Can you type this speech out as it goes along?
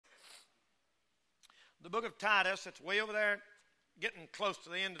the book of Titus. It's way over there, getting close to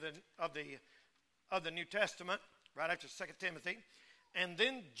the end of the New Testament, right after 2 Timothy. And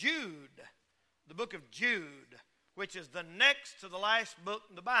then Jude, the book of Jude, which is the next to the last book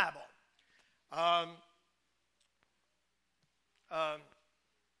in the Bible. I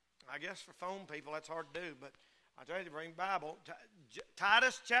guess for phone people that's hard to do, but I tell you to bring Bible.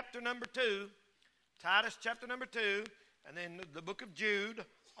 Titus chapter number 2. Titus chapter number 2. And then the book of Jude,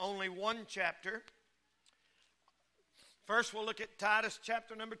 only one chapter. First we'll look at Titus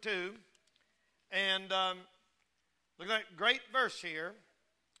chapter number 2. And look at that great verse here.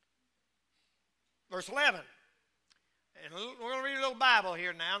 Verse 11. And we're going to read a little Bible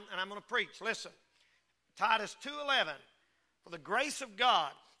here now, and I'm going to preach. Listen. Titus 2:11. For the grace of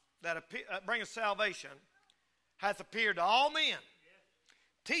God that bringeth salvation hath appeared to all men,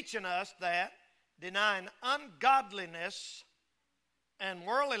 teaching us that, denying ungodliness and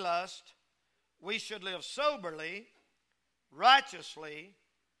worldly lust, we should live soberly, righteously,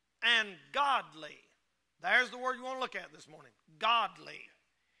 and godly. There's the word you want to look at this morning. Godly.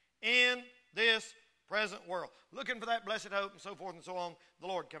 In this present world. Looking for that blessed hope and so forth and so on. The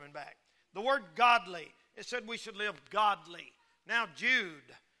Lord coming back. The word godly. It said we should live godly. Now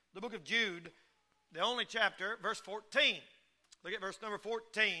Jude, the book of Jude, the only chapter, verse 14. Look at verse number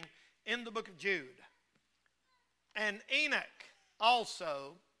 14 in the book of Jude. And Enoch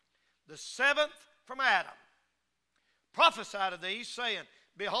also, the seventh from Adam, prophesied of these, saying,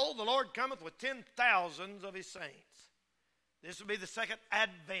 Behold, the Lord cometh with 10,000s of his saints. This will be the second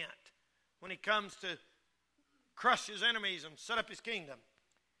advent, when he comes to crush his enemies and set up his kingdom,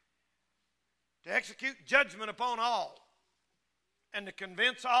 to execute judgment upon all, and to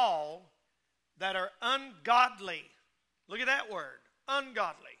convince all that are ungodly. Look at that word,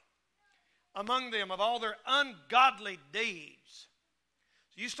 ungodly. Among them of all their ungodly deeds.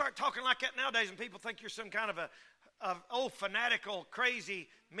 So you start talking like that nowadays and people think you're some kind of old fanatical, crazy,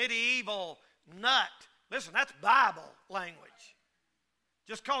 medieval nut. Listen, that's Bible language.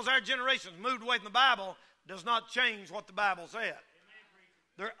 Just because our generation's moved away from the Bible does not change what the Bible said.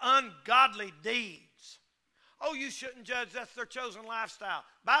 They're ungodly deeds. Oh, you shouldn't judge. That's their chosen lifestyle.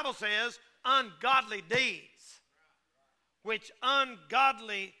 Bible says ungodly deeds, which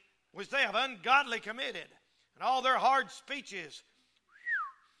they have ungodly committed, and all their hard speeches,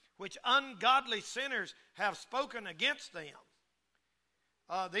 which ungodly sinners have spoken against them.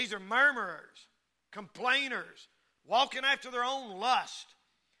 These are murmurers, complainers, walking after their own lust,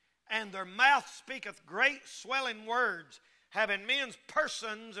 and their mouth speaketh great swelling words, having men's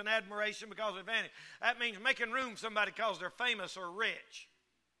persons in admiration because of advantage. That means making room for somebody because they're famous or rich.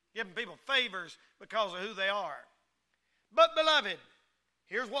 Giving people favors because of who they are. But, beloved,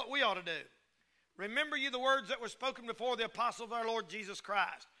 here's what we ought to do. Remember you the words that were spoken before the apostles of our Lord Jesus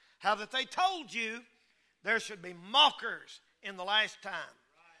Christ. How that they told you there should be mockers in the last time,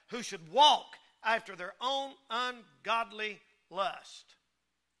 who should walk after their own ungodly lust.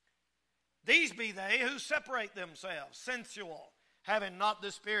 These be they who separate themselves, sensual, having not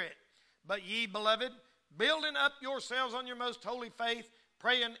the Spirit. But ye, beloved, building up yourselves on your most holy faith,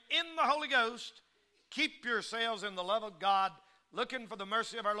 praying in the Holy Ghost, keep yourselves in the love of God, looking for the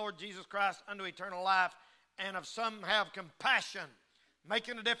mercy of our Lord Jesus Christ unto eternal life, and of some have compassion,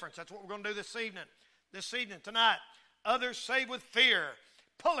 making a difference. That's what we're going to do this evening, tonight. Others save with fear,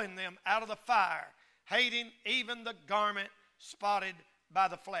 pulling them out of the fire, hating even the garment spotted by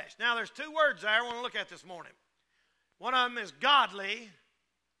the flesh. Now there's two words there I want to look at this morning. One of them is godly.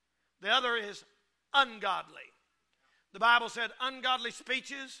 The other is ungodly. The Bible said ungodly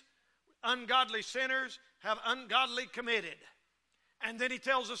speeches, ungodly sinners have ungodly committed. And then he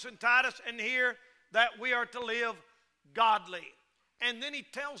tells us in Titus and here that we are to live godly. And then he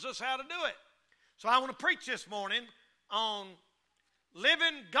tells us how to do it. So I want to preach this morning on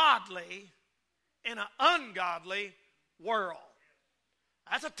living godly in an ungodly world.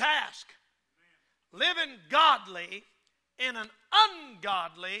 That's a task. Living godly in an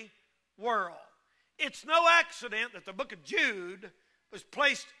ungodly world. It's no accident that the book of Jude was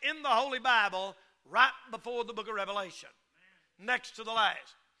placed in the Holy Bible right before the book of Revelation, next to the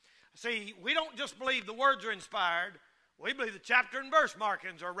last. See, we don't just believe the words are inspired. We believe the chapter and verse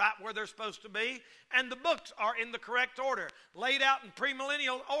markings are right where they're supposed to be, and the books are in the correct order, laid out in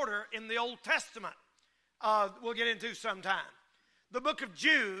premillennial order in the Old Testament. We'll get into sometime. The book of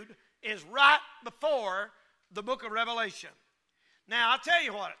Jude is right before the book of Revelation. Now, I'll tell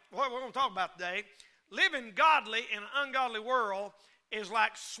you what we're going to talk about today. Living godly in an ungodly world is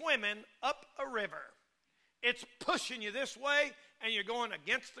like swimming up a river. It's pushing you this way, and you're going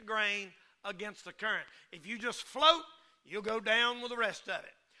against the grain, against the current. If you just float, you'll go down with the rest of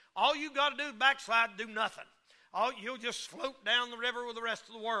it. All you got to do is backslide and do nothing. You'll just float down the river with the rest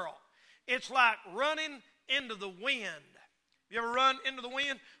of the world. It's like running into the wind. You ever run into the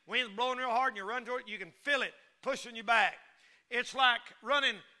wind? Wind's blowing real hard and you run toward it, you can feel it pushing you back. It's like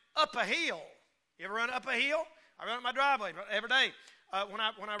running up a hill. You ever run up a hill? I run up my driveway every day when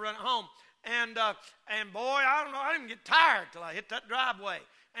I run at home. And boy, I don't know, I didn't get tired till I hit that driveway.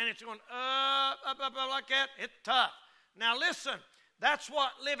 And it's going up like that. It's tough. Now listen, that's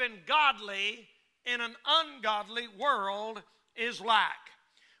what living godly in an ungodly world is like.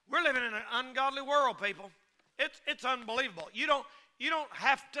 We're living in an ungodly world, people. It's unbelievable. You don't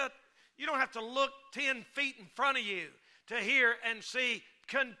have to look 10 feet in front of you to hear and see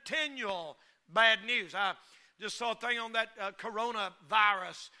continual bad news. I just saw a thing on that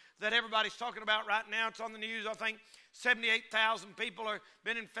coronavirus that everybody's talking about right now. It's on the news. I think 78,000 people have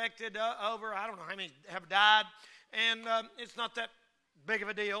been infected over. I don't know how many have died. And it's not that big of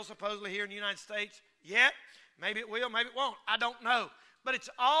a deal, supposedly, here in the United States yet. Maybe it will, maybe it won't. I don't know. But it's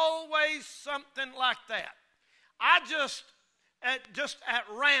always something like that. I just at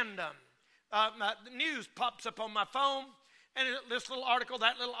random, the news pops up on my phone, and this little article,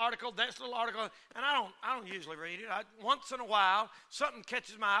 that little article, this little article, and I don't usually read it. Once in a while, something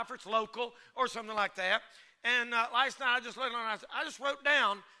catches my eye, if it's local or something like that. And last night, I just wrote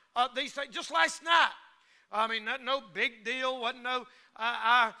down these things just last night. I mean, no big deal. Wasn't no.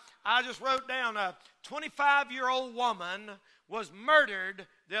 I just wrote down a 25-year-old woman was murdered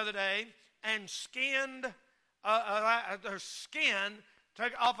the other day and skinned. Her skin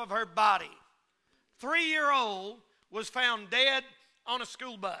took off of her body. 3-year-old was found dead on a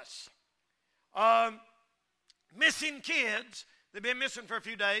school bus. Missing kids, they've been missing for a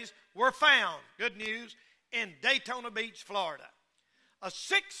few days, were found, good news, in Daytona Beach, Florida. A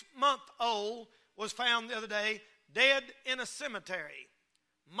 6-month-old was found the other day dead in a cemetery.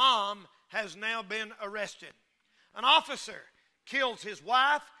 Mom has now been arrested. An officer kills his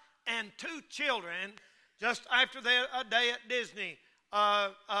wife and 2 children just after a day at Disney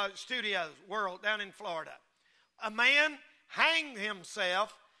Studios World down in Florida. A man hanged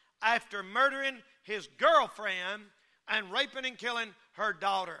himself after murdering his girlfriend and raping and killing her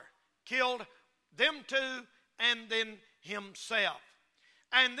daughter. Killed them 2 and then himself.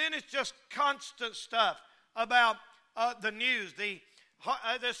 And then it's just constant stuff about the news.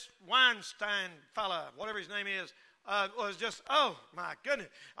 This Weinstein fella, whatever his name is, was just, oh my goodness,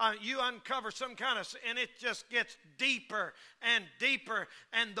 you uncover some kind of, and it just gets deeper and deeper,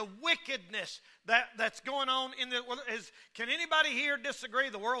 and the wickedness that's going on in the, can anybody here disagree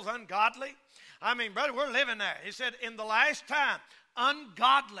the world's ungodly? I mean, brother, we're living there. He said, in the last time,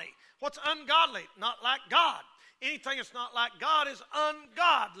 ungodly. What's ungodly? Not like God. Anything that's not like God is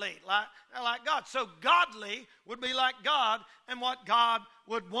ungodly, like God. So godly would be like God and what God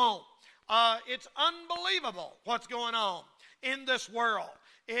would want. It's unbelievable what's going on in this world.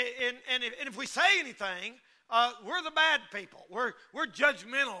 And if we say anything, we're the bad people. We're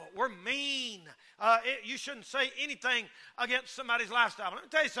judgmental. We're mean. You shouldn't say anything against somebody's lifestyle. Let me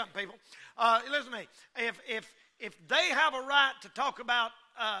tell you something, people. Listen to me. If they have a right to talk about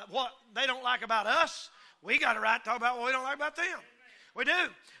what they don't like about us, we got a right to talk about what we don't like about them. We do.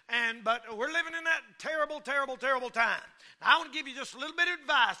 But we're living in that terrible, terrible, terrible time. Now, I want to give you just a little bit of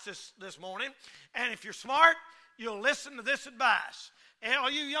advice this morning. And if you're smart, you'll listen to this advice. And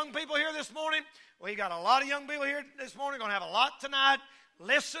all you young people here this morning, we got a lot of young people here this morning, going to have a lot tonight.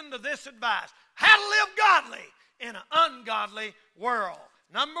 Listen to this advice. How to live godly in an ungodly world.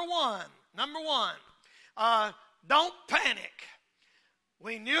 Number one, don't panic.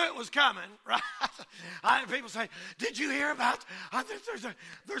 We knew it was coming, right? People say, "Did you hear about?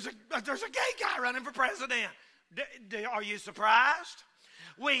 There's a gay guy running for president." Are you surprised?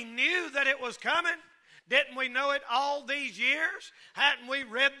 We knew that it was coming. Didn't we know it all these years? Hadn't we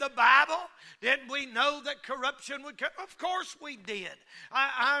read the Bible? Didn't we know that corruption would come? Of course we did.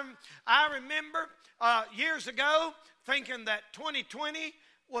 I remember years ago thinking that 2020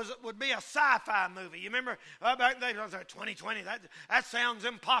 would be a sci-fi movie. You remember back then, 2020, that sounds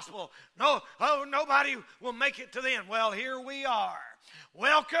impossible. No, nobody will make it to the end. Well, here we are.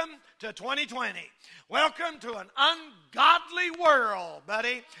 Welcome to 2020. Welcome to an ungodly world,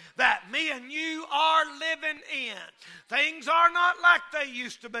 buddy, that me and you are living in. Things are not like they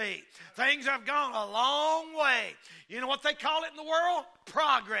used to be. Things have gone a long way. You know what they call it in the world?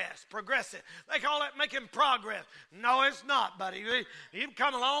 progressive. They call that making progress. No, it's not, buddy. You've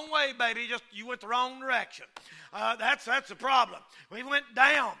come a long way, baby. Just you went the wrong direction. That's the problem. We went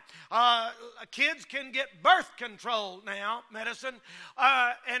down. Kids can get birth control now, medicine,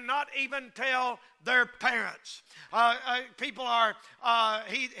 and not even tell their parents. People are,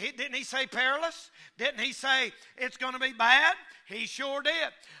 didn't he say perilous? Didn't he say it's going to be bad? He sure did.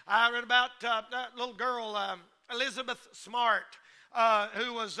 I read about that little girl, Elizabeth Smart,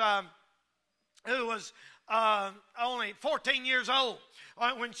 who was only 14 years old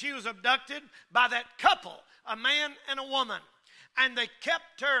when she was abducted by that couple, a man and a woman. And they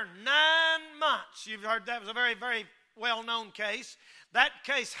kept her 9 months. You've heard that was a very, very well-known case. That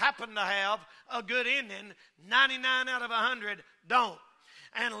case happened to have a good ending. 99 out of 100 don't.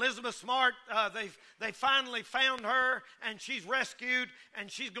 And Elizabeth Smart, they finally found her, and she's rescued, and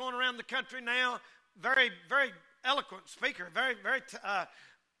she's going around the country now. Very, very eloquent speaker, very, very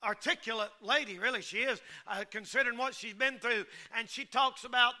articulate lady, really she is, considering what she's been through. And she talks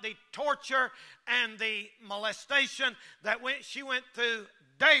about the torture and the molestation that she went through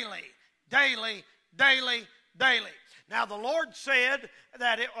daily. Now, the Lord said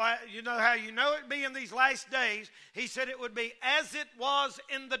that, you know how you know it would be in these last days. He said it would be as it was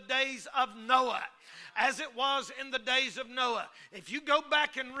in the days of Noah. As it was in the days of Noah. If you go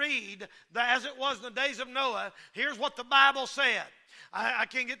back and read as it was in the days of Noah, here's what the Bible said. I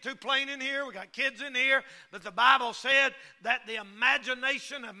can't get too plain in here. We got kids in here. But the Bible said that the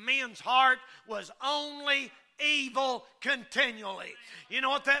imagination of men's heart was only evil continually. You know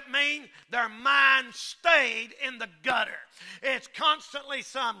what that means? Their mind stayed in the gutter. It's constantly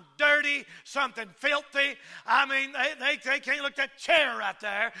some dirty, something filthy. I mean, they can't look at that chair right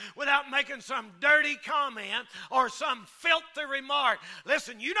there without making some dirty comment or some filthy remark.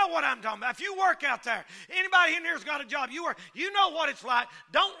 Listen, you know what I'm talking about. If you work out there, anybody in here's got a job, you know what it's like.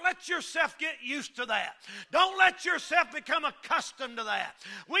 Don't let yourself get used to that. Don't let yourself become accustomed to that.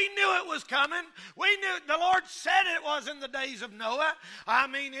 We knew it was coming. We knew the Lord said it was in the days of Noah. I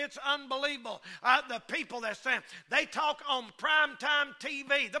mean, it's unbelievable. The people that stand, they talk on primetime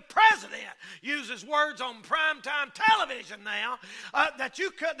TV. The president uses words on primetime television now that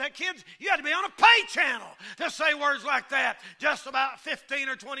kids, you had to be on a pay channel to say words like that just about 15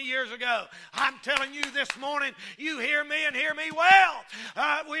 or 20 years ago. I'm telling you this morning, you hear me and hear me well.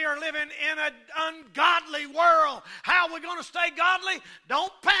 We are living in an ungodly world. How are we going to stay godly?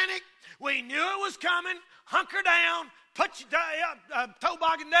 Don't panic. We knew it was coming. Hunker down. Put your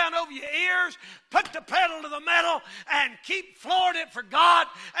toboggan down over your ears, put the pedal to the metal, and keep flooring it for God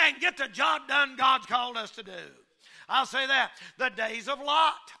and get the job done God's called us to do. I'll say that. The days of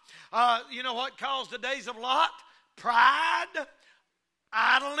Lot. You know what caused the days of Lot? Pride,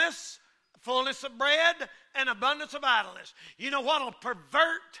 idleness, fullness of bread, and abundance of idleness. You know what will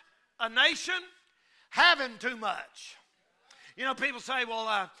pervert a nation? Having too much. You know, people say, well,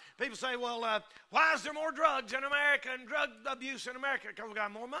 why is there more drugs in America and drug abuse in America? Because we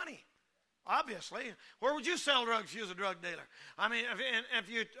got more money, obviously. Where would you sell drugs if you was a drug dealer? I mean, if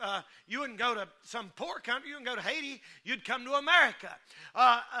you wouldn't go to some poor country, you wouldn't go to Haiti, you'd come to America.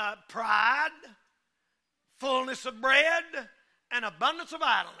 Pride, fullness of bread, and abundance of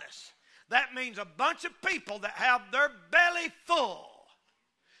idleness. That means a bunch of people that have their belly full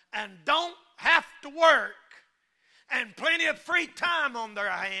and don't have to work and plenty of free time on their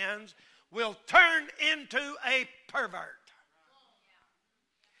hands will turn into a pervert.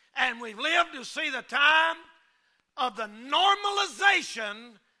 And we've lived to see the time of the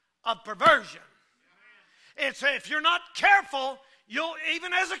normalization of perversion. It's if you're not careful, you'll,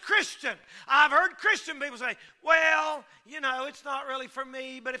 even as a Christian, I've heard Christian people say, well, you know, it's not really for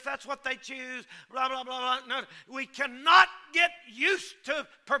me, but if that's what they choose, blah, blah, blah, blah. No, we cannot get used to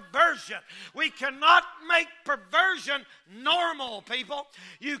perversion. We cannot make perversion normal, people.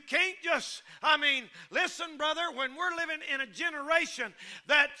 You can't just, listen, brother, when we're living in a generation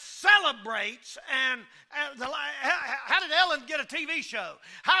that celebrates and how did Ellen get a TV show?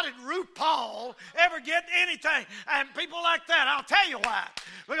 How did RuPaul ever get anything? And people like that, I'll tell you why.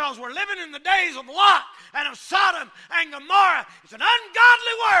 Because we're living in the days of Lot and of Sodom and Gomorrah. It's an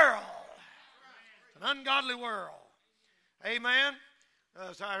ungodly world. It's an ungodly world. Amen.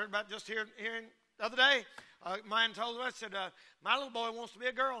 So I heard about just here the other day. Mine told me, I said, my little boy wants to be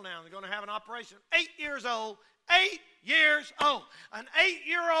a girl now. They're going to have an operation. 8 years old. 8 years old. An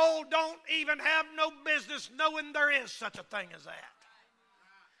 8-year-old don't even have no business knowing there is such a thing as that.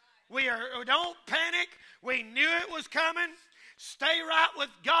 We don't panic. We knew it was coming. Stay right with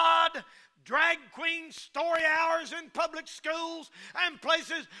God. drag queen story hours in public schools and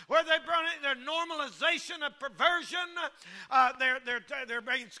places where they've brought in their normalization of perversion. They're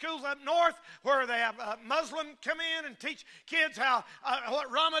bringing schools up north where they have Muslim come in and teach kids how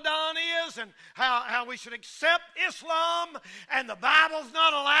what Ramadan is and how we should accept Islam, and the Bible's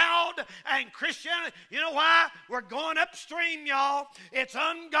not allowed, and Christianity. You know why? We're going upstream, y'all. It's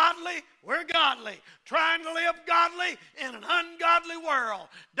ungodly. We're godly. Trying to live godly in an ungodly world.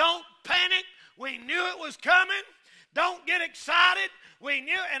 Don't panic. We knew it was coming. Don't get excited. We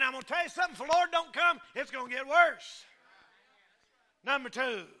knew, and I'm going to tell you something. If the Lord don't come, it's going to get worse. Number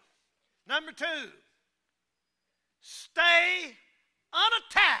two, stay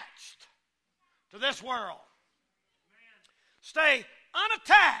unattached to this world. Stay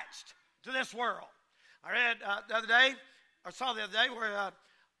unattached to this world. I read saw the other day where a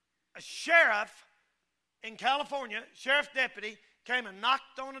sheriff in California, sheriff deputy, came and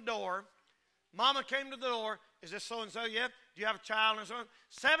knocked on the door. Mama came to the door. Is this so-and-so yet? Do you have a child? And so on.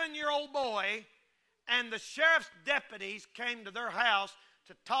 7-year-old boy, and the sheriff's deputies came to their house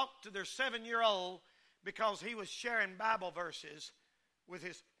to talk to their 7-year-old because he was sharing Bible verses with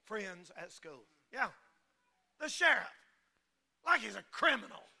his friends at school. Yeah, the sheriff, like he's a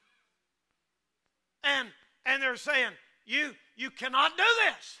criminal. And they're saying, you cannot do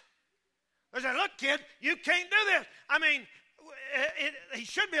this. They said, look, kid, you can't do this. I mean, he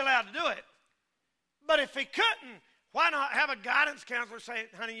should be allowed to do it. But if he couldn't, why not have a guidance counselor say,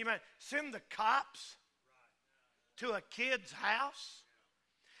 honey, you might send the cops to a kid's house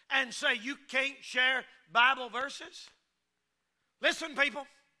and say you can't share Bible verses? Listen, people.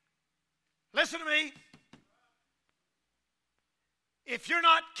 Listen to me. If you're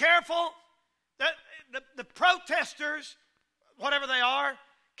not careful, the protesters, whatever they are,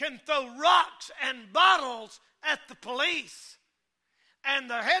 can throw rocks and bottles at the police. And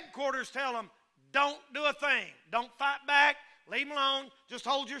the headquarters tell them, don't do a thing. Don't fight back. Leave them alone. Just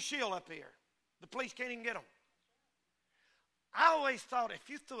hold your shield up here. The police can't even get them. I always thought if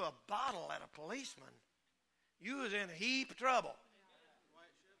you threw a bottle at a policeman, you was in a heap of trouble.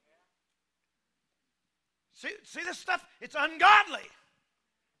 See this stuff? It's ungodly.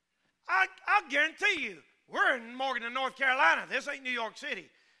 I'll guarantee you, we're in Morgan, North Carolina. This ain't New York City.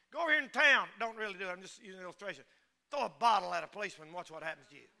 Go over here in town. Don't really do it. I'm just using an illustration. Throw a bottle at a policeman and watch what happens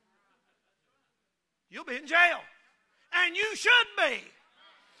to you. You'll be in jail. And you should be.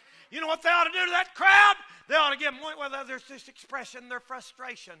 You know what they ought to do to that crowd? They ought to give them, well, there's this expression, their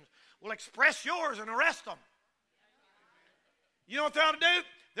frustration. Well, express yours and arrest them. You know what they ought to do?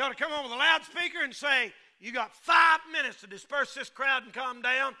 They ought to come on with a loudspeaker and say, you got 5 minutes to disperse this crowd and calm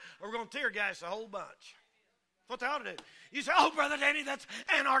down, or we're going to tear gas the whole bunch. That's what they ought to do. You say, oh, Brother Danny, that's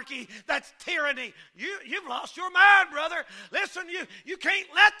anarchy, that's tyranny. You've lost your mind, brother. Listen, you can't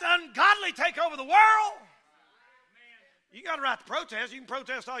let the ungodly take over the world. You got a right to protest. You can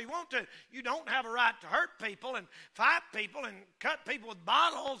protest all you want to. You don't have a right to hurt people and fight people and cut people with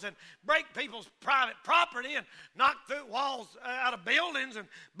bottles and break people's private property and knock through walls out of buildings and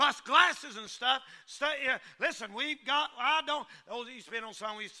bust glasses and stuff. Listen, used to be an old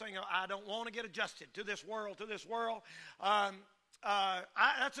song we used to sing, I don't want to get adjusted to this world, that's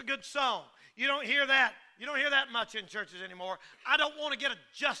a good song. You don't hear that. You don't hear that much in churches anymore. I don't want to get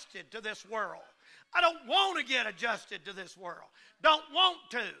adjusted to this world. I don't want to get adjusted to this world. Don't want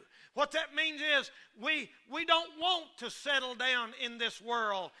to. What that means is we don't want to settle down in this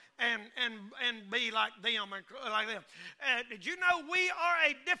world and be like them. Did you know we are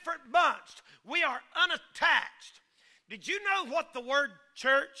a different bunch? We are unattached. Did you know what the word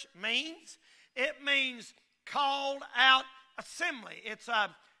church means? It means called out assembly. It's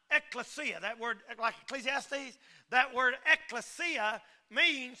ecclesia. That word, like Ecclesiastes, that word ecclesia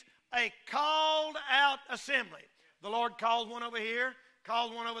means a called out assembly. The Lord called one over here,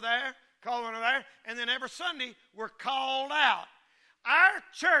 called one over there, called one over there, and then every Sunday we're called out. Our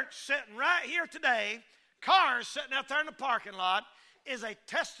church sitting right here today, cars sitting out there in the parking lot, is a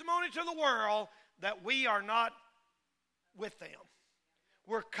testimony to the world that we are not with them.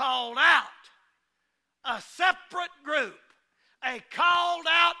 We're called out. A separate group, a called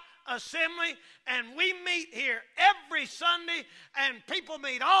out assembly, and we meet here every Sunday, and people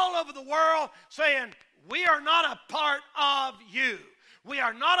meet all over the world saying, we are not a part of you. We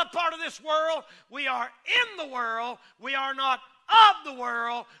are not a part of this world. We are in the world. We are not of the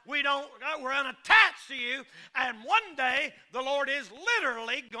world. We're unattached to you, and one day the Lord is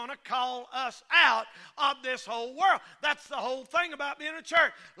literally going to call us out of this whole world. That's the whole thing about being a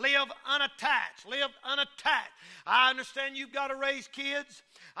church. Live unattached. Live unattached. I understand you've got to raise kids.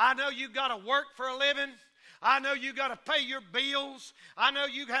 I know you've got to work for a living. I know you got to pay your bills. I know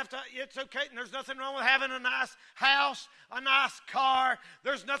you have to, it's okay. And there's nothing wrong with having a nice house, a nice car.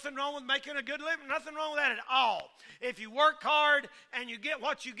 There's nothing wrong with making a good living. Nothing wrong with that at all. If you work hard and you get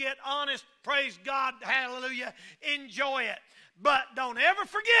what you get honest, praise God, hallelujah, enjoy it. But don't ever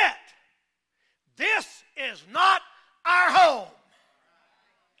forget, this is not our home.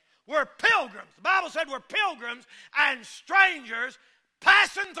 We're pilgrims. The Bible said we're pilgrims and strangers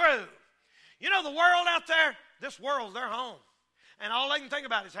passing through. You know the world out there, this world's their home. And all they can think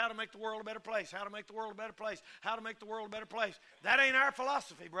about is how to make the world a better place, how to make the world a better place, how to make the world a better place. That ain't our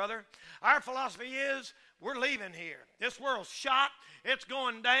philosophy, brother. Our philosophy is we're leaving here. This world's shot. It's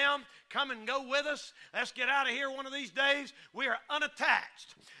going down. Come and go with us. Let's get out of here one of these days. We are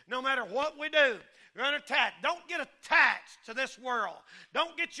unattached. No matter what we do, you're unattached. Don't get attached to this world.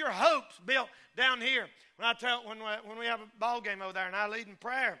 Don't get your hopes built down here. When we have a ball game over there and I lead in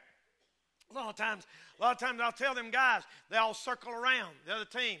prayer, a lot of times I'll tell them guys, they all circle around the other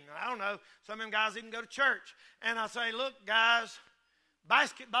team. I don't know, some of them guys even go to church. And I say, look, guys,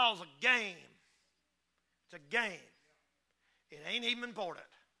 basketball's a game. It's a game. It ain't even important.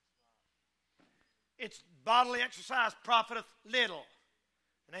 It's bodily exercise profiteth little.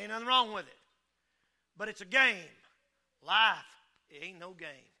 And ain't nothing wrong with it. But it's a game. Life, it ain't no game.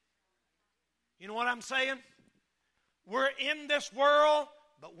 You know what I'm saying? We're in this world,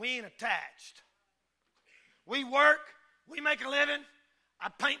 but we ain't attached. We work, we make a living. I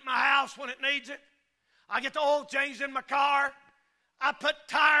paint my house when it needs it. I get the oil changed in my car. I put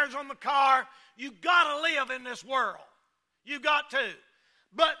tires on the car. You got to live in this world. You got to.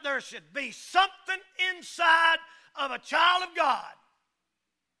 But there should be something inside of a child of God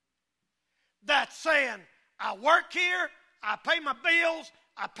that's saying, I work here, I pay my bills,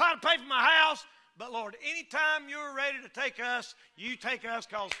 I pay for my house, but Lord, anytime you're ready to take us, you take us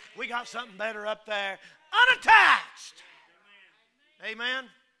because we got something better up there. Unattached. Amen.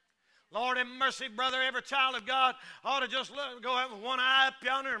 Lord have mercy, brother. Every child of God ought to just go out with one eye up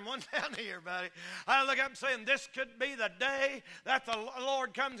yonder and one down here, buddy. I look up and saying, this could be the day that the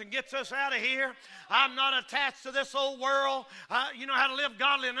Lord comes and gets us out of here. I'm not attached to this old world. You know how to live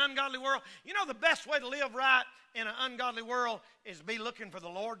godly in an ungodly world. You know the best way to live right in an ungodly world is to be looking for the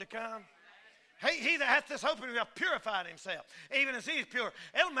Lord to come. He that hath this hope in him hath purified himself, even as he is pure.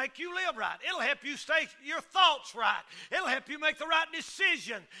 It'll make you live right. It'll help you stay your thoughts right. It'll help you make the right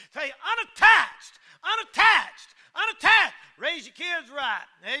decision. Say, unattached. Raise your kids right.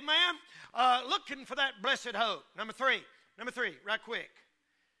 Amen. Looking for that blessed hope. Number three, right quick.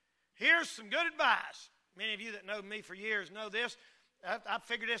 Here's some good advice. Many of you that know me for years know this. I've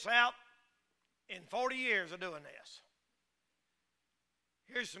figured this out in 40 years of doing this.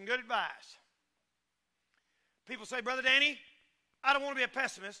 Here's some good advice. People say, Brother Danny, I don't want to be a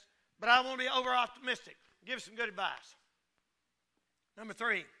pessimist, but I want to be over-optimistic. Give us some good advice. Number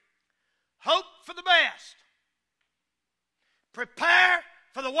 3, hope for the best. Prepare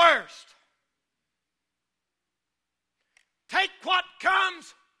for the worst. Take what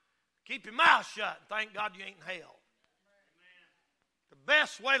comes, keep your mouth shut, and thank God you ain't in hell. Amen. The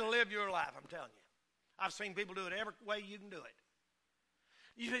best way to live your life, I'm telling you. I've seen people do it every way you can do it.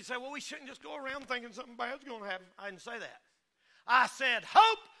 You say, well, we shouldn't just go around thinking something bad's going to happen. I didn't say that. I said,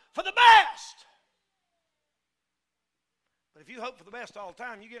 hope for the best. But if you hope for the best all the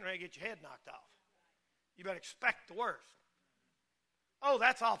time, you're getting ready to get your head knocked off. You better expect the worst. Oh,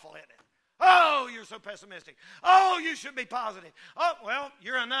 that's awful, isn't it? Oh, you're so pessimistic. Oh, you should be positive. Oh, well,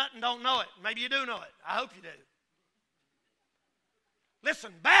 you're a nut and don't know it. Maybe you do know it. I hope you do.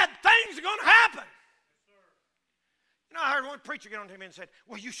 Listen, bad things are going to happen. You know, I heard one preacher get on to me and said,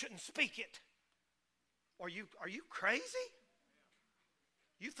 well, you shouldn't speak it. Are you crazy?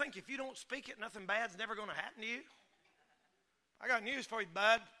 You think if you don't speak it, nothing bad's never going to happen to you? I got news for you,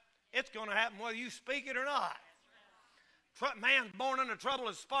 bud. It's going to happen whether you speak it or not. Man's born into trouble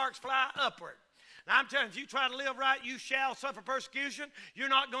as sparks fly upward. Now, I'm telling you, if you try to live right, you shall suffer persecution. You're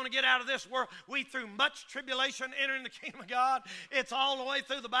not going to get out of this world. We, through much tribulation, enter in the kingdom of God. It's all the way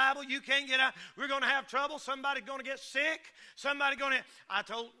through the Bible. You can't get out. We're going to have trouble. Somebody's going to get sick. Somebody's going to... I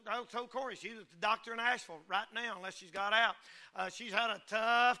told Corey, she's at the doctor in Asheville right now, unless she's got out. She's had a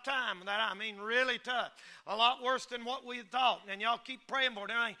tough time with that. I mean, really tough. A lot worse than what we had thought. And y'all keep praying for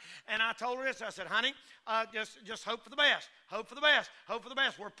it. And I told her this. I said, honey, just hope for the best. Hope for the best. Hope for the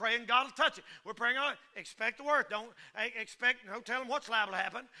best. We're praying God will touch it. We're praying on it. Expect the worst. Don't expect, don't tell them what's liable to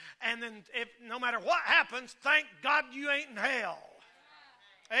happen. And then if no matter what happens, thank God you ain't in hell.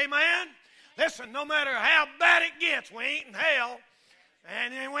 Amen? Listen, no matter how bad it gets, we ain't in hell.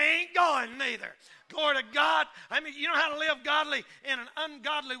 And then we ain't going neither. Glory to God. I mean, you know how to live godly in an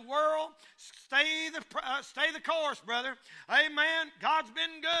ungodly world? Stay the course, brother. Amen. God's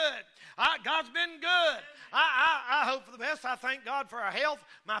been good. God's been good. I hope for the best. I thank God for our health.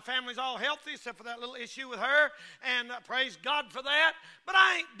 My family's all healthy except for that little issue with her. And praise God for that. But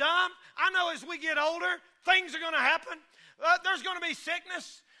I ain't dumb. I know as we get older, things are going to happen. There's going to be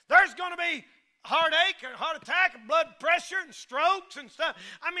sickness. There's going to be heartache and heart attack and blood pressure and strokes and stuff.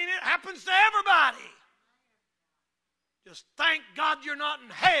 I mean, it happens to everybody. Just thank God you're not in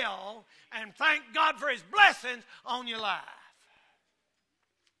hell and thank God for His blessings on your life.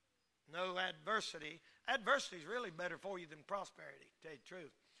 No adversity. Adversity is really better for you than prosperity, to tell you the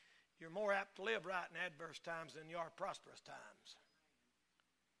truth. You're more apt to live right in adverse times than you are prosperous times.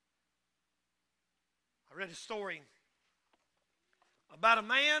 I read a story about a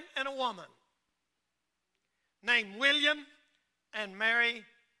man and a woman named William and Mary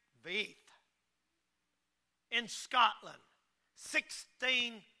Veith in Scotland,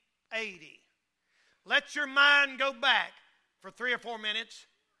 1680. Let your mind go back for 3 or 4 minutes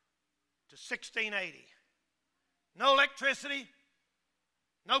to 1680. No electricity,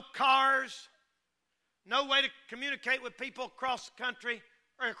 no cars, no way to communicate with people across the country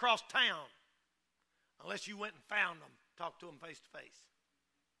or across town unless you went and found them, talked to them face to face.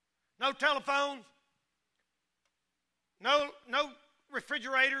 No telephones. No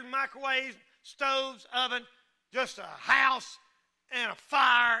refrigerators, microwaves, stoves, oven, just a house and a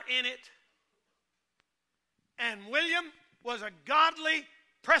fire in it. And William was a godly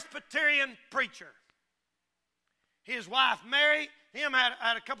Presbyterian preacher. His wife Mary, him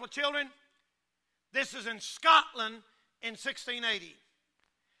had a couple of children. This is in Scotland in 1680.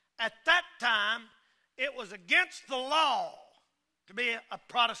 At that time, it was against the law to be a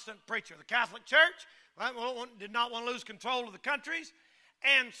Protestant preacher. The Catholic Church did not want to lose control of the countries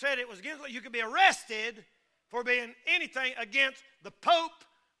and said it was against, you could be arrested for being anything against the Pope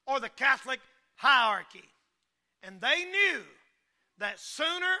or the Catholic hierarchy. And they knew that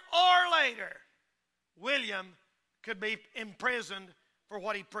sooner or later, William could be imprisoned for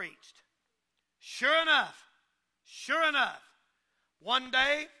what he preached. Sure enough, one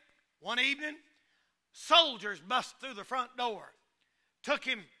day, one evening, soldiers bust through the front door, took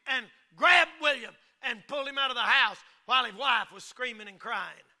him and grabbed William and pulled him out of the house while his wife was screaming and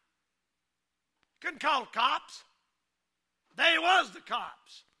crying. Couldn't call the cops. They was the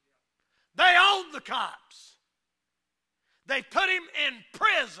cops. They owned the cops. They put him in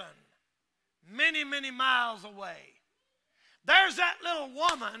prison many, many miles away. There's that little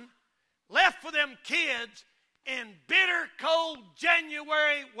woman left with them kids in bitter, cold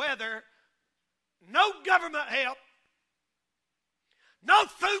January weather. No government help. No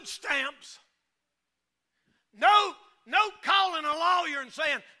food stamps. No calling a lawyer and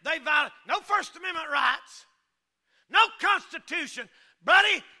saying they violated. No First Amendment rights. No Constitution.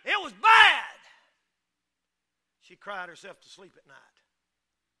 Buddy, it was bad. She cried herself to sleep at night.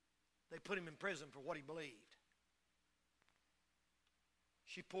 They put him in prison for what he believed.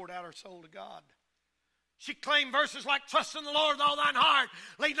 She poured out her soul to God. She claimed verses like, trust in the Lord with all thine heart,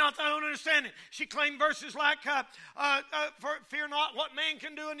 lean not thine own understanding. She claimed verses like, fear not what man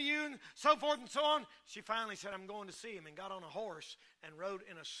can do unto you, and so forth and so on. She finally said, I'm going to see him, and got on a horse and rode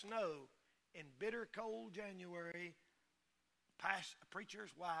in a snow in bitter cold January, past a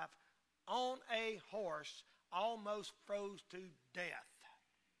preacher's wife, on a horse, almost froze to death.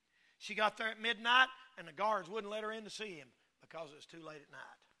 She got there at midnight, and the guards wouldn't let her in to see him because it was too late at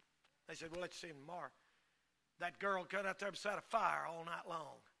night. They said, we'll let you see him tomorrow. That girl got out there beside a fire all night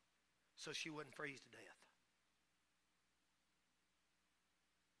long so she wouldn't freeze to death.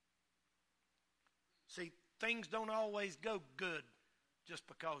 See, things don't always go good just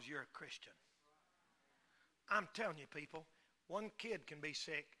because you're a Christian. I'm telling you, people, one kid can be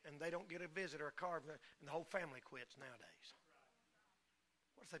sick and they don't get a visit or a card and the whole family quits nowadays.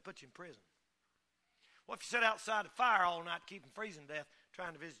 What if they put you in prison? What if you sit outside the fire all night, keep him freezing to death,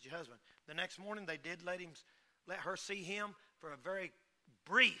 trying to visit your husband? The next morning they did let her see him for a very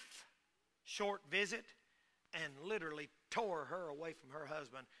brief, short visit, and literally tore her away from her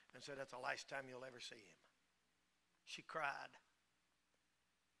husband and said, that's the last time you'll ever see him. She cried.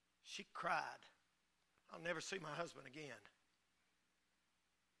 She cried. I'll never see my husband again.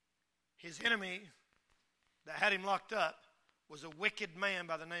 His enemy that had him locked up was a wicked man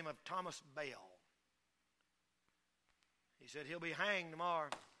by the name of Thomas Bell. He said, he'll be hanged tomorrow.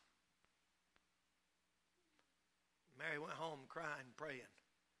 Mary went home crying and praying.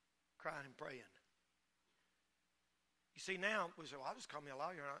 You see, now we say, well, I'll just call me a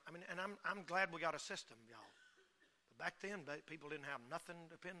lawyer. I mean, and I'm glad we got a system, y'all. The back then, people didn't have nothing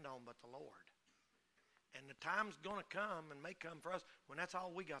to depend on but the Lord. And the time's going to come and may come for us when that's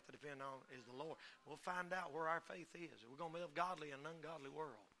all we got to depend on is the Lord. We'll find out where our faith is. We're going to live godly in an ungodly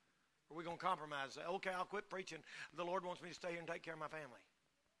world. Or we're going to compromise and say, okay, I'll quit preaching. The Lord wants me to stay here and take care of my family.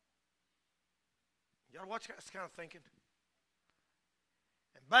 You ought to watch this kind of thinking.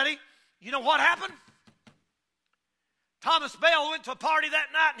 And buddy, you know what happened? Thomas Bell went to a party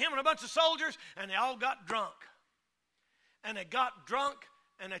that night, and him and a bunch of soldiers, and they all got drunk. And they got drunk,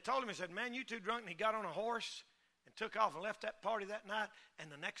 and they told him, he said, man, you too drunk. And he got on a horse and took off and left that party that night.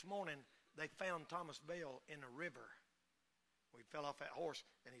 And the next morning, they found Thomas Bell in a river where he fell off that horse,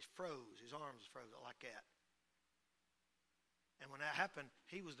 and he froze. His arms froze like that. And when that happened,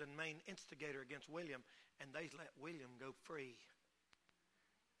 he was the main instigator against William, and they let William go free.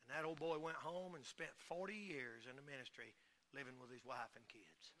 And that old boy went home and spent 40 years in the ministry living with his wife and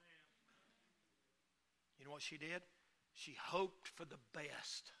kids. You know what she did? She hoped for the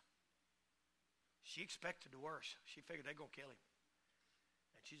best. She expected the worst. She figured they're going to kill him.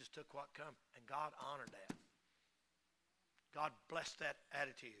 And she just took what come, and God honored that. God blessed that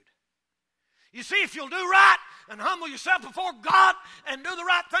attitude. You see, if you'll do right and humble yourself before God and do the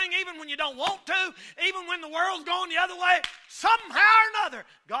right thing even when you don't want to, even when the world's going the other way, somehow or another,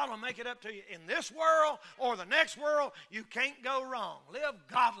 God will make it up to you. In this world or the next world, you can't go wrong. Live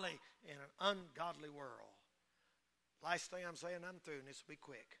godly in an ungodly world. Last thing I'm saying, I'm through, and this will be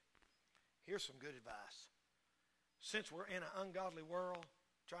quick. Here's some good advice. Since we're in an ungodly world,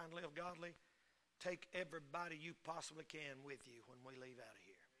 trying to live godly, take everybody you possibly can with you when we leave out of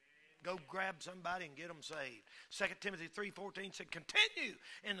here. Go grab somebody and get them saved. 2 Timothy 3:14 said, continue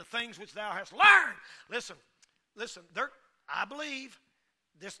in the things which thou hast learned. Listen, I believe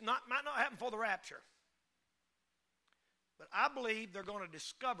this might not happen for the rapture. But I believe they're going to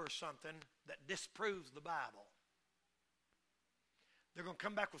discover something that disproves the Bible. They're going to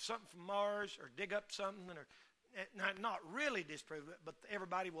come back with something from Mars or dig up something, or not really disprove it, but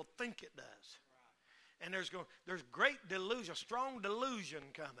everybody will think it does. And there's great delusion, strong delusion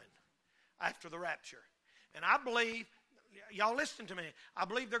coming after the rapture. And I believe, y'all listen to me, I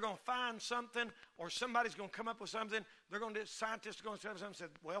believe they're going to find something, or somebody's going to come up with something. Scientists are going to say something and say,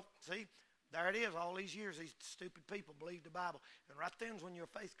 well, see, there it is. All these years, these stupid people believed the Bible. And right then's when your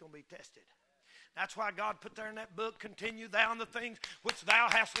faith's going to be tested. That's why God put there in that book, continue thou in the things which thou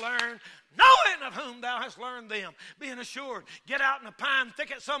hast learned, knowing of whom thou hast learned them, being assured. Get out in a pine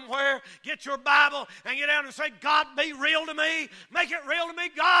thicket somewhere, get your Bible, and get out and say, God, be real to me. Make it real to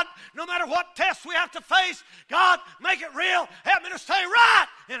me, God. No matter what tests we have to face, God, make it real. Help me to stay right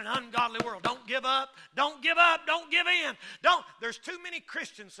in an ungodly world. Don't give up. Don't give up. Don't give in. There's too many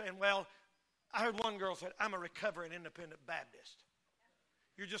Christians saying, well, I heard one girl say, I'm a recovering independent Baptist.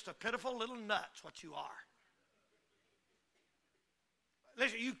 You're just a pitiful little nut's what you are.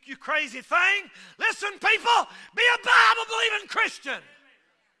 Listen, you crazy thing. Listen, people, be a Bible-believing Christian.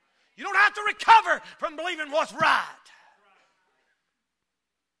 You don't have to recover from believing what's right.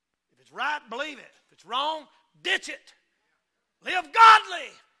 If it's right, believe it. If it's wrong, ditch it. Live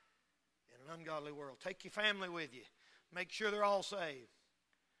godly in an ungodly world. Take your family with you. Make sure they're all saved.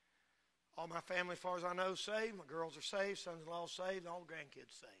 All my family, as far as I know, saved. My girls are saved. Sons-in-law saved. All the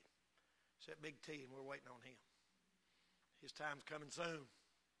grandkids saved. Except Big T, and we're waiting on him. His time's coming soon.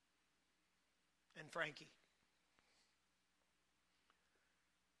 And Frankie.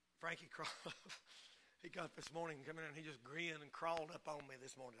 Frankie crawled. He got up this morning and come in and he just grinned and crawled up on me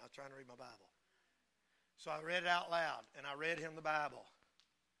this morning. I was trying to read my Bible. So I read it out loud, and I read him the Bible.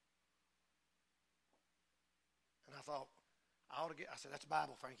 And I thought, I said, that's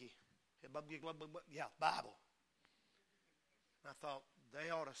Bible, Frankie. Yeah, Bible. And I thought,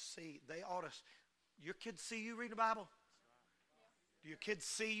 your kids see you read the Bible? Do your kids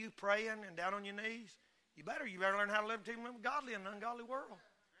see you praying and down on your knees? You better learn how to live godly in an ungodly world.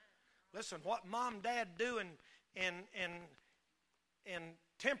 Listen, what mom and dad do in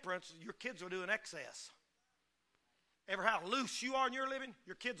temperance, your kids will do in excess. Ever how loose you are in your living,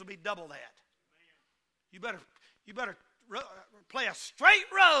 your kids will be double that. You better play a straight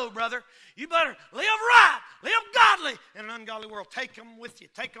road, brother. You better live right, live godly in an ungodly world. Take them with you.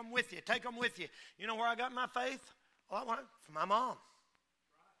 Take them with you. Take them with you. You know where I got my faith? Oh, I want it from my mom.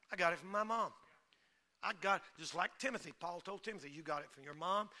 I got it from my mom. I got it just like Timothy. Paul told Timothy, you got it from your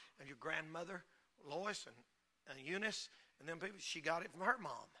mom and your grandmother, Lois and Eunice, and them people. She got it from her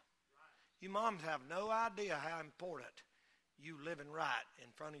mom. You moms have no idea how important you living right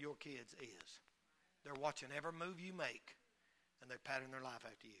in front of your kids is. They're watching every move you make, and they're patterning their life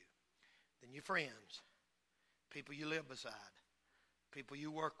after you. Then your friends, people you live beside, people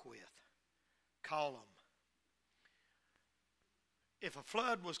you work with, call them. if a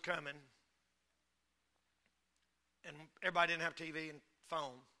flood was coming and everybody didn't have TV and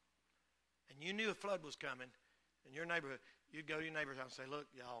phone, and you knew a flood was coming in your neighborhood, you'd go to your neighbor's house and say, look,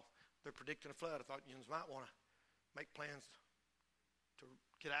 y'all, they're predicting a flood. I thought you might want to make plans to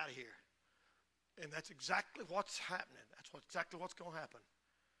get out of here. And that's exactly what's happening. That's exactly what's going to happen.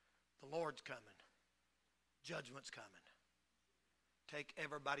 The Lord's coming. Judgment's coming. Take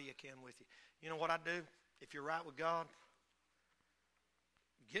everybody you can with you. You know what I do? If you're right with God,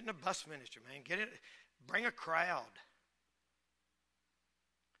 get in a bus ministry, man. Get in, bring a crowd.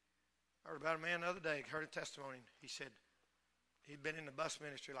 I heard about a man the other day, heard a testimony. He said he'd been in the bus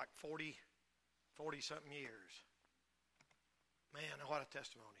ministry like 40-something years. Man, what a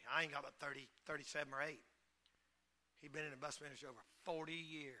testimony. I ain't got but 37 or 8. He'd been in the bus ministry over 40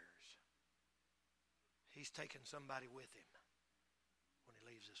 years. He's taking somebody with him when he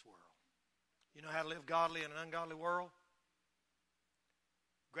leaves this world. You know how to live godly in an ungodly world?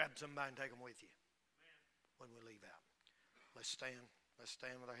 Grab somebody and take them with you when we leave out. Let's stand. Let's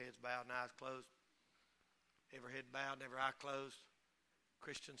stand with our heads bowed and eyes closed. Every head bowed and every eye closed.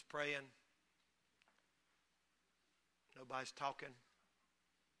 Christians praying. Nobody's talking.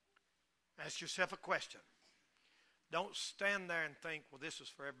 Ask yourself a question. Don't stand there and think, well, this is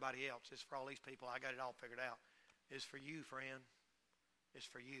for everybody else. It's for all these people. I got it all figured out. It's for you, friend. It's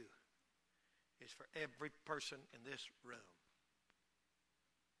for you. It's for every person in this room.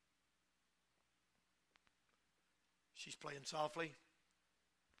 She's playing softly.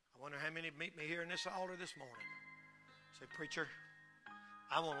 I wonder how many meet me here in this altar this morning. Say, preacher,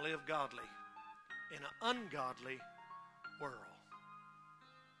 I want to live godly in an ungodly world.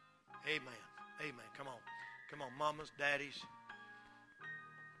 Amen. Amen. Come on. Come on, mamas, daddies,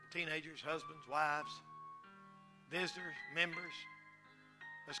 teenagers, husbands, wives, visitors, members.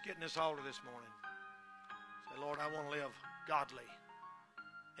 Let's get in this altar this morning. Say, Lord, I want to live godly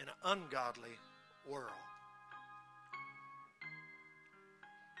in an ungodly world.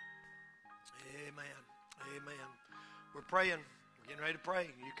 Amen. Amen. We're praying. We're getting ready to pray.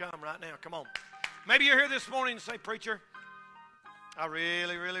 You come right now. Come on. Maybe you're here this morning and say, preacher, I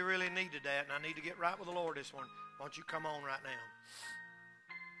really, really, really needed that, and I need to get right with the Lord this morning. Why don't you come on right now?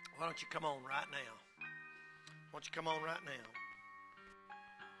 Why don't you come on right now? Why don't you come on right now?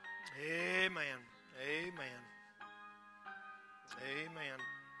 Amen. Amen. Amen.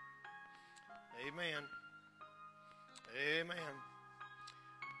 Amen. Amen.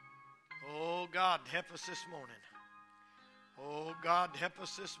 Oh, God, help us this morning. Oh, God, help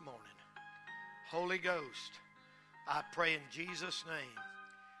us this morning. Holy Ghost, I pray in Jesus' name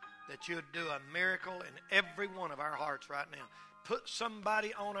that you would do a miracle in every one of our hearts right now. Put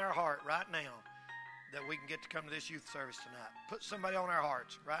somebody on our heart right now that we can get to come to this youth service tonight. Put somebody on our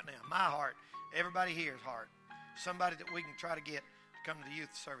hearts right now. My heart, everybody here's heart. Somebody that we can try to get to come to the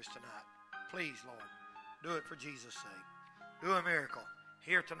youth service tonight. Please, Lord, do it for Jesus' sake. Do a miracle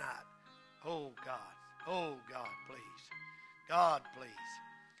here tonight. Oh, God. Oh, God, please. God, please.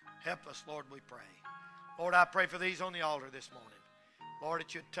 Help us, Lord, we pray. Lord, I pray for these on the altar this morning. Lord,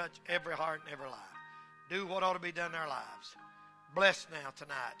 that you'd touch every heart and every life. Do what ought to be done in our lives. Bless now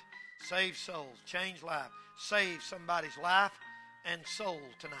tonight. Save souls. Change life. Save somebody's life and soul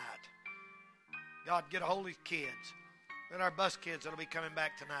tonight. God, get a hold of these kids. And our bus kids that'll be coming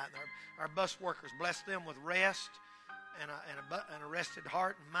back tonight. And our bus workers, bless them with rest and a rested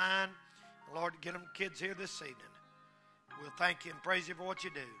heart and mind. And Lord, get them kids here this evening. We'll thank you and praise you for what you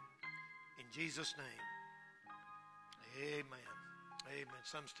do. In Jesus' name. Amen. Amen.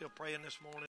 Some still praying this morning.